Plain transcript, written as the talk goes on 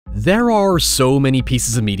There are so many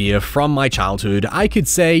pieces of media from my childhood I could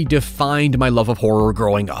say defined my love of horror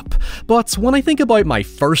growing up, but when I think about my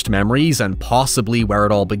first memories and possibly where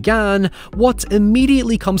it all began, what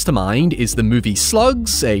immediately comes to mind is the movie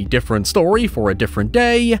Slugs, A Different Story for a Different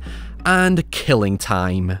Day, and Killing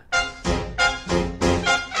Time.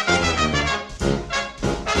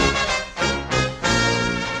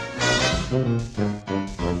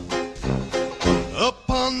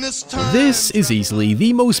 This is easily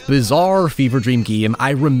the most bizarre fever dream game I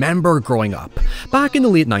remember growing up. Back in the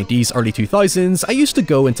late 90s, early 2000s, I used to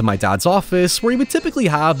go into my dad's office where he would typically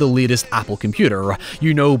have the latest Apple computer.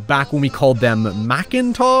 You know, back when we called them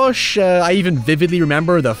Macintosh. I even vividly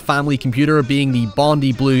remember the family computer being the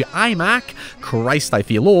Bondi blue iMac. Christ, I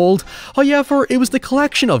feel old. However, it was the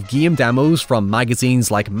collection of game demos from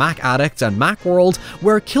magazines like Mac Addict and Macworld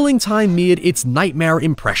where Killing Time made its nightmare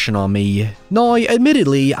impression on me. Now,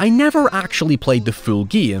 admittedly, I never actually played the full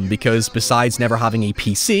game because besides never having a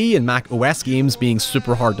PC and Mac OS games being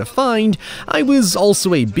super hard to find, I was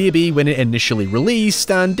also a baby when it initially released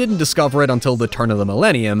and didn't discover it until the turn of the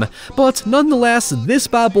millennium. But nonetheless, this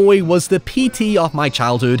bad boy was the PT of my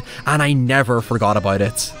childhood and I never forgot about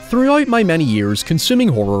it. Throughout my many years consuming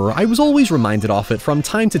horror, I was always reminded of it from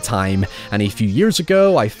time to time, and a few years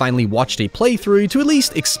ago I finally watched a playthrough to at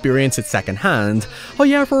least experience it secondhand.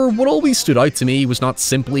 However, what always stood out to me was not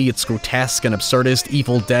simply its grotesque and absurdist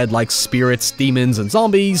Evil Dead-like spirits, demons, and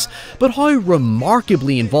zombies, but how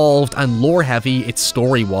remarkably involved and lore-heavy its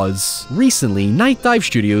story was. Recently, Nightdive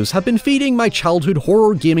Studios have been feeding my childhood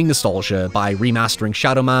horror gaming nostalgia by remastering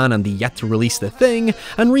Shadow Man and the yet-to-release The Thing,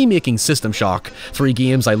 and remaking System Shock, three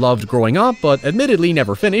games I loved growing up, but admittedly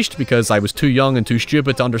never finished because I was too young and too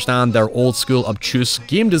stupid to understand their old-school obtuse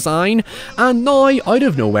game design, and now, out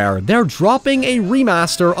of nowhere, they're dropping a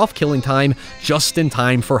remaster of Killing Time just in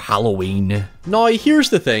time for Halloween. Now,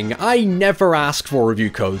 here's the thing, I never ask for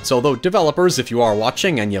review codes, although developers, if you are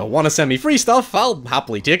watching and you want to send me free stuff, I'll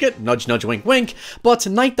happily take it, nudge nudge wink wink, but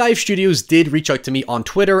Nightdive Studios did reach out to me on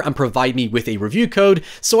Twitter and provide me with a review code,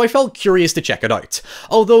 so I felt curious to check it out.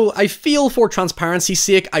 Although I feel for transparency's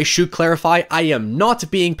sake, I should clarify I am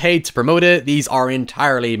not being paid to promote it, these are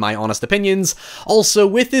entirely my honest opinions. Also,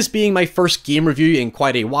 with this being my first game review in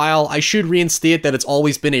quite a while, I should reinstate that it's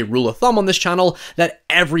always been a rule of thumb on this channel that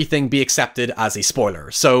everything be accepted as a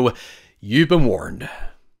spoiler, so you've been warned.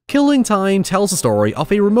 Killing Time tells the story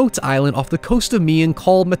of a remote island off the coast of Maine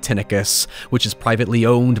called Matinicus, which is privately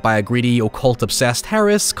owned by a greedy, occult-obsessed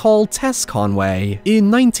heiress called Tess Conway.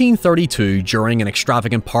 In 1932, during an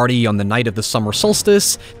extravagant party on the night of the summer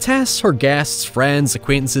solstice, Tess, her guests, friends,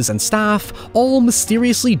 acquaintances, and staff all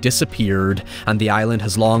mysteriously disappeared, and the island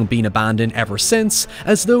has long been abandoned ever since,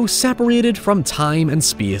 as though separated from time and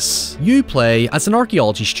space. You play as an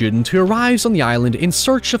archaeology student who arrives on the island in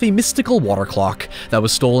search of a mystical water clock that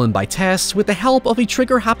was stolen by Tess with the help of a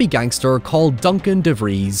trigger-happy gangster called Duncan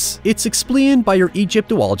DeVries. It's explained by your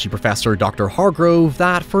Egyptology professor Dr. Hargrove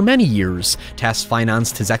that for many years, Tess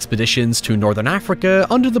financed his expeditions to Northern Africa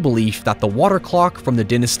under the belief that the water clock from the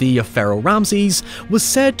dynasty of Pharaoh Ramses was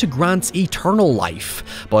said to grant eternal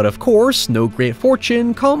life. But of course, no great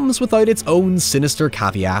fortune comes without its own sinister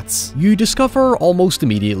caveats. You discover almost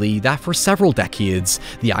immediately that for several decades,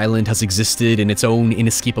 the island has existed in its own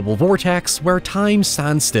inescapable vortex where time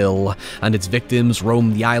stands still, and its victims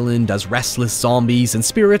roam the island as restless zombies and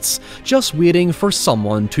spirits, just waiting for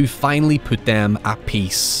someone to finally put them at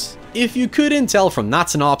peace. If you couldn't tell from that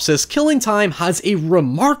synopsis, Killing Time has a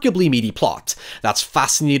remarkably meaty plot that's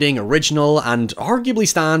fascinating, original, and arguably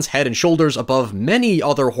stands head and shoulders above many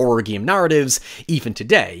other horror game narratives, even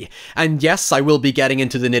today. And yes, I will be getting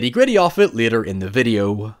into the nitty-gritty of it later in the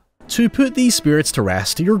video. To put these spirits to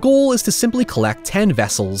rest, your goal is to simply collect 10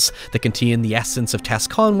 vessels that contain the essence of Tess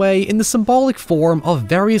Conway in the symbolic form of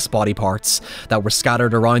various body parts that were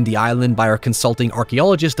scattered around the island by our consulting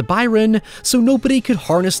archaeologist Byron, so nobody could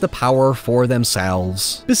harness the power for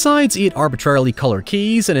themselves. Besides 8 arbitrarily colored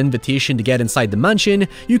keys, an invitation to get inside the mansion,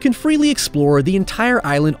 you can freely explore the entire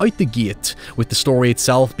island out the gate, with the story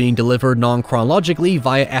itself being delivered non-chronologically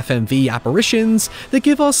via FMV apparitions that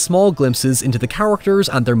give us small glimpses into the characters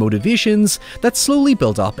and their motivations that slowly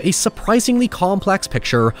build up a surprisingly complex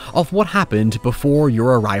picture of what happened before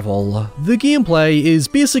your arrival. The gameplay is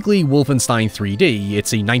basically Wolfenstein 3D.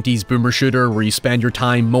 It's a 90s boomer shooter where you spend your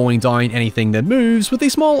time mowing down anything that moves with a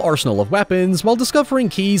small arsenal of weapons while discovering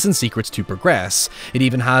keys and secrets to progress. It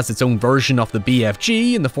even has its own version of the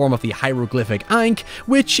BFG in the form of the hieroglyphic Ankh,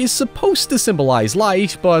 which is supposed to symbolize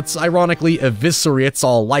light, but ironically eviscerates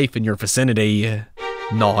all life in your vicinity.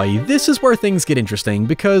 Now, this is where things get interesting,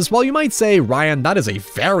 because while you might say, Ryan, that is a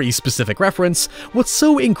very specific reference, what's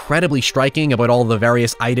so incredibly striking about all the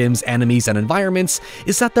various items, enemies, and environments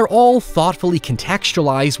is that they're all thoughtfully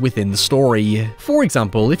contextualized within the story. For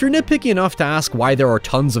example, if you're nitpicky enough to ask why there are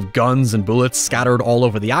tons of guns and bullets scattered all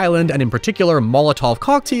over the island, and in particular Molotov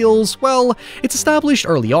cocktails, well, it's established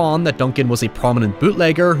early on that Duncan was a prominent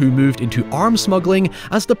bootlegger who moved into arms smuggling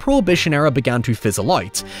as the Prohibition era began to fizzle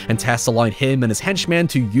out, and Tess allowed him and his henchmen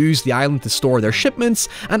to use the island to store their shipments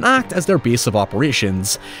and act as their base of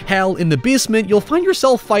operations. Hell, in the basement, you'll find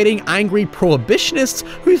yourself fighting angry prohibitionists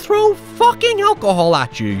who throw fucking alcohol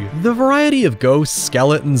at you. The variety of ghosts,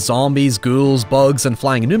 skeletons, zombies, ghouls, bugs, and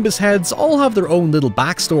flying Nimbus heads all have their own little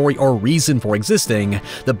backstory or reason for existing.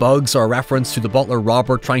 The bugs are a reference to the butler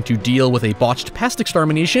Robert trying to deal with a botched pest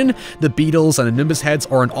extermination, the beetles and the Nimbus heads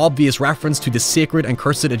are an obvious reference to the sacred and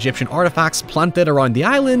cursed Egyptian artifacts planted around the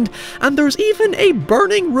island, and there's even a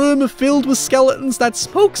burning room filled with skeletons that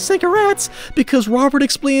smoke cigarettes because Robert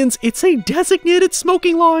explains it's a designated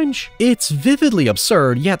smoking lounge. It's vividly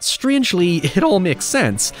absurd, yet strangely, it all makes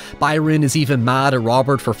sense. Byron is even mad at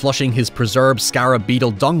Robert for flushing his preserved scarab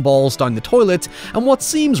beetle dung balls down the toilet, and what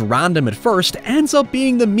seems random at first ends up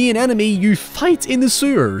being the main enemy you fight in the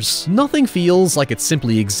sewers. Nothing feels like it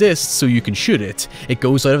simply exists so you can shoot it. It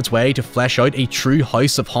goes out of its way to flesh out a true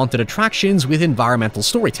house of haunted attractions with environmental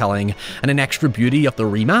storytelling, and an extra beauty of the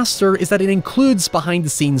remaster is that it includes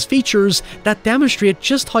behind-the-scenes features that demonstrate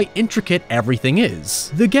just how intricate everything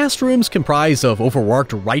is. The guest rooms comprise of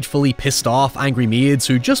overworked, rightfully pissed off angry maids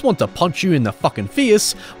who just want to punch you in the fucking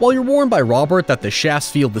face, while you're warned by Robert that the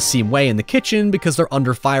chefs feel the same way in the kitchen because they're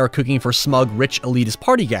under fire cooking for smug, rich, elitist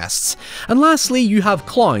party guests. And lastly, you have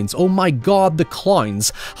clowns, oh my god, the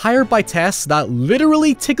clowns, hired by Tess that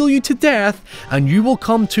literally tickle you to death, and you will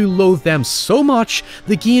come to loathe them so much,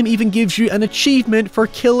 the game even gives you an achievement for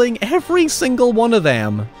killing every single one of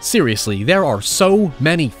them. Seriously, there are so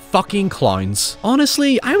many fucking clowns.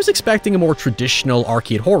 Honestly, I was expecting a more traditional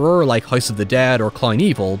arcade horror like House of the Dead or Clown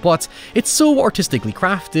Evil, but it's so artistically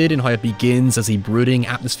crafted in how it begins as a brooding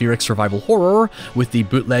atmospheric survival horror, with the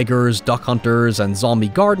bootleggers, duck hunters, and zombie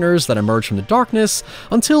gardeners that emerge from the darkness,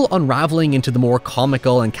 until unraveling into the more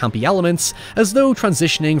comical and campy elements, as though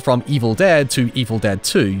transitioning from Evil Dead to Evil Dead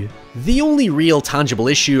 2. The only real tangible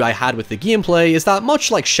issue I had with the gameplay is that, much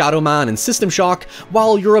like Shadow Man and System Shock,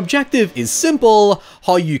 while your objective is simple,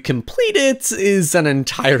 how you complete it is an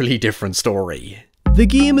entirely different story. The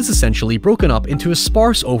game is essentially broken up into a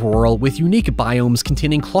sparse overworld with unique biomes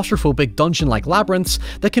containing claustrophobic dungeon-like labyrinths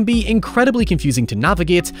that can be incredibly confusing to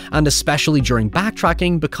navigate, and especially during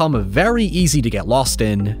backtracking become very easy to get lost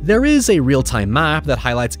in. There is a real-time map that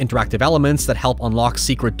highlights interactive elements that help unlock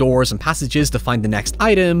secret doors and passages to find the next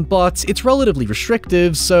item, but it's relatively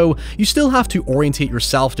restrictive, so you still have to orientate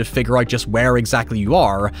yourself to figure out just where exactly you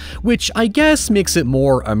are, which I guess makes it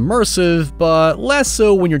more immersive, but less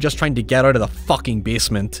so when you're just trying to get out of the fucking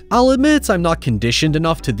basement. I'll admit I'm not conditioned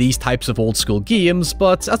enough to these types of old school games,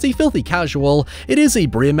 but as a filthy casual, it is a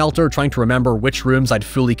brain melter trying to remember which rooms I'd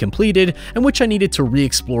fully completed and which I needed to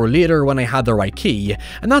re-explore later when I had the right key,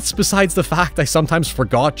 and that's besides the fact I sometimes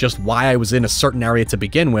forgot just why I was in a certain area to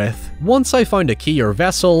begin with. Once I found a key or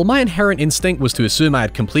vessel, my inherent instinct was to assume I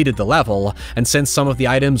had completed the level, and since some of the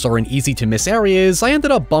items are in easy to miss areas, I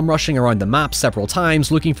ended up bum rushing around the map several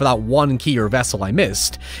times looking for that one key or vessel I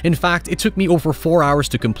missed. In fact, it took me over 4 hours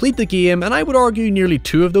to complete the game, and I would argue nearly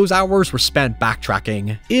 2 of those hours were spent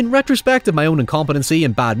backtracking. In retrospect of my own incompetency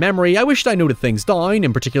and bad memory, I wished I noted things down,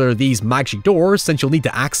 in particular these magic doors, since you'll need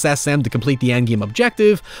to access them to complete the endgame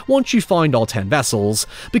objective once you find all 10 vessels,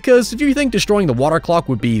 because if you think destroying the water clock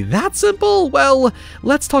would be that simple, well,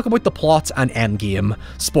 let's talk about the plot and endgame.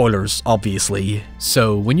 Spoilers, obviously.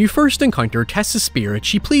 So, when you first encounter Tessa's spirit,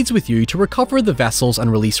 she pleads with you to recover the vessels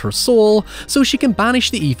and release her soul, so she can banish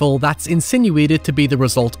the evil that's insinuated to be the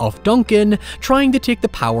result of Duncan trying to take the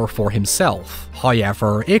power for himself.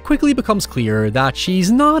 However, it quickly becomes clear that she's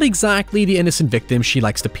not exactly the innocent victim she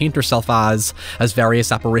likes to paint herself as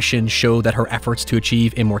various apparitions show that her efforts to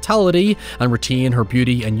achieve immortality and retain her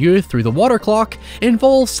beauty and youth through the water clock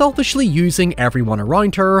involve selfishly using everyone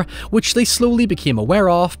around her, which they slowly became aware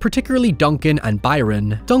of, particularly Duncan and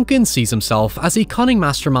Byron. Duncan sees himself as a cunning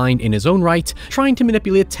mastermind in his own right, trying to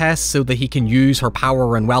manipulate Tess so that he can use her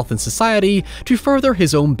power and wealth in society to to further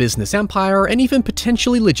his own business empire and even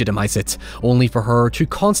potentially legitimize it, only for her to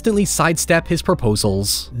constantly sidestep his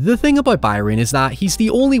proposals. The thing about Byron is that he's the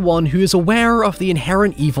only one who is aware of the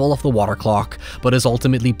inherent evil of the water clock, but is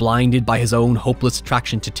ultimately blinded by his own hopeless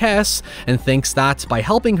attraction to Tess, and thinks that by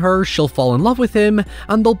helping her, she'll fall in love with him,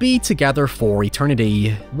 and they'll be together for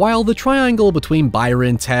eternity. While the triangle between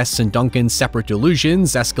Byron, Tess, and Duncan's separate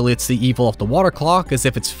delusions escalates the evil of the water clock as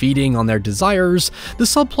if it's feeding on their desires, the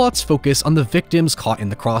subplots focus on the victims caught in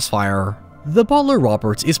the crossfire. The butler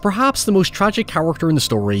Robert is perhaps the most tragic character in the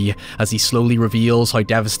story, as he slowly reveals how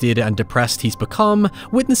devastated and depressed he's become,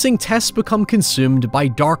 witnessing Tess become consumed by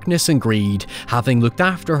darkness and greed, having looked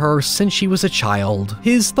after her since she was a child.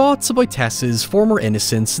 His thoughts about Tess's former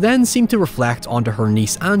innocence then seem to reflect onto her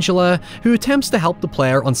niece Angela, who attempts to help the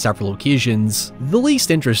player on several occasions. The least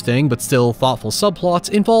interesting but still thoughtful subplot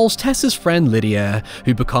involves Tess's friend Lydia,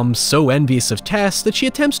 who becomes so envious of Tess that she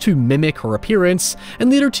attempts to mimic her appearance and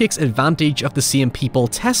later takes advantage of the same people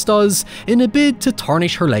Tess does in a bid to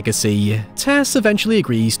tarnish her legacy. Tess eventually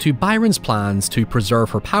agrees to Byron's plans to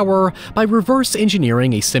preserve her power by reverse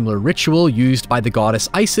engineering a similar ritual used by the goddess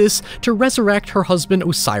Isis to resurrect her husband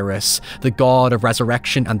Osiris, the god of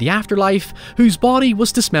resurrection and the afterlife, whose body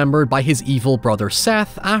was dismembered by his evil brother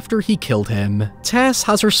Seth after he killed him. Tess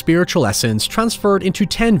has her spiritual essence transferred into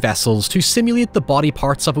 10 vessels to simulate the body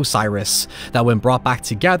parts of Osiris, that when brought back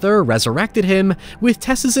together resurrected him, with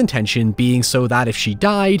Tess's intention being so that if she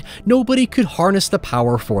died, nobody could harness the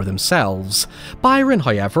power for themselves. Byron,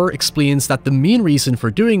 however, explains that the main reason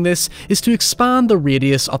for doing this is to expand the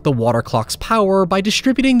radius of the water clock's power by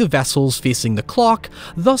distributing the vessels facing the clock,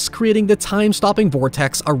 thus creating the time-stopping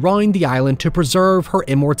vortex around the island to preserve her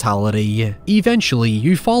immortality. Eventually,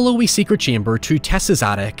 you follow a secret chamber to Tess's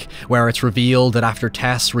attic, where it's revealed that after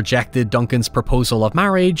Tess rejected Duncan's proposal of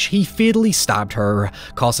marriage, he fatally stabbed her,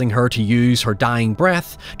 causing her to use her dying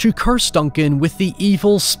breath to curse Duncan with the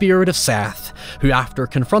evil spirit of Seth, who after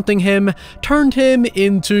confronting him, turned him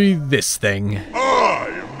into this thing. I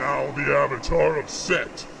am now the avatar of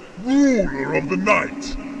Set, ruler of the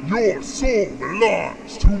night. Your soul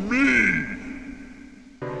belongs to me.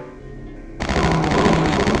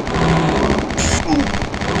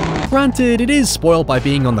 Granted, it is spoiled by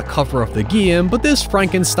being on the cover of the game, but this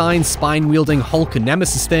Frankenstein spine-wielding Hulk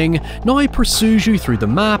nemesis thing now pursues you through the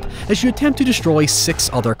map as you attempt to destroy 6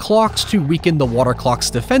 other clocks to weaken the water clock's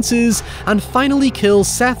defenses and finally kill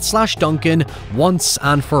Seth/Duncan once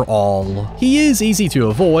and for all. He is easy to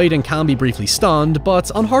avoid and can be briefly stunned, but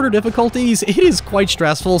on harder difficulties, it is quite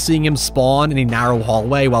stressful seeing him spawn in a narrow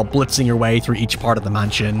hallway while blitzing your way through each part of the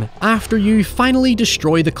mansion. After you finally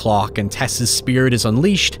destroy the clock and Tess's spirit is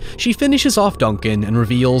unleashed, she finishes off Duncan and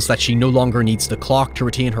reveals that she no longer needs the clock to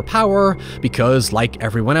retain her power because, like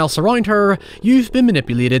everyone else around her, you've been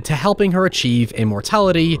manipulated to helping her achieve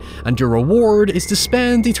immortality, and your reward is to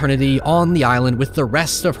spend eternity on the island with the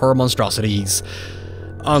rest of her monstrosities.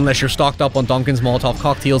 Unless you're stocked up on Duncan's Molotov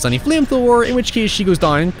cocktails and a flamethrower, in which case she goes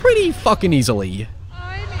down pretty fucking easily.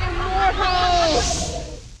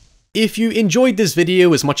 If you enjoyed this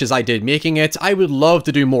video as much as I did making it, I would love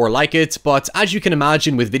to do more like it, but as you can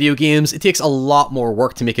imagine with video games, it takes a lot more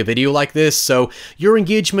work to make a video like this, so your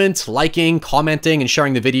engagement, liking, commenting, and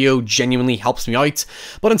sharing the video genuinely helps me out.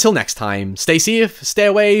 But until next time, stay safe, stay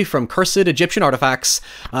away from cursed Egyptian artifacts,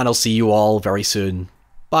 and I'll see you all very soon.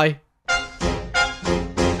 Bye.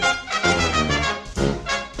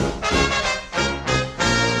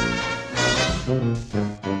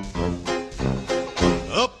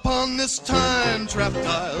 This time trap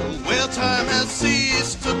tile where time has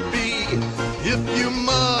ceased to be. If you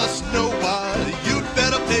must know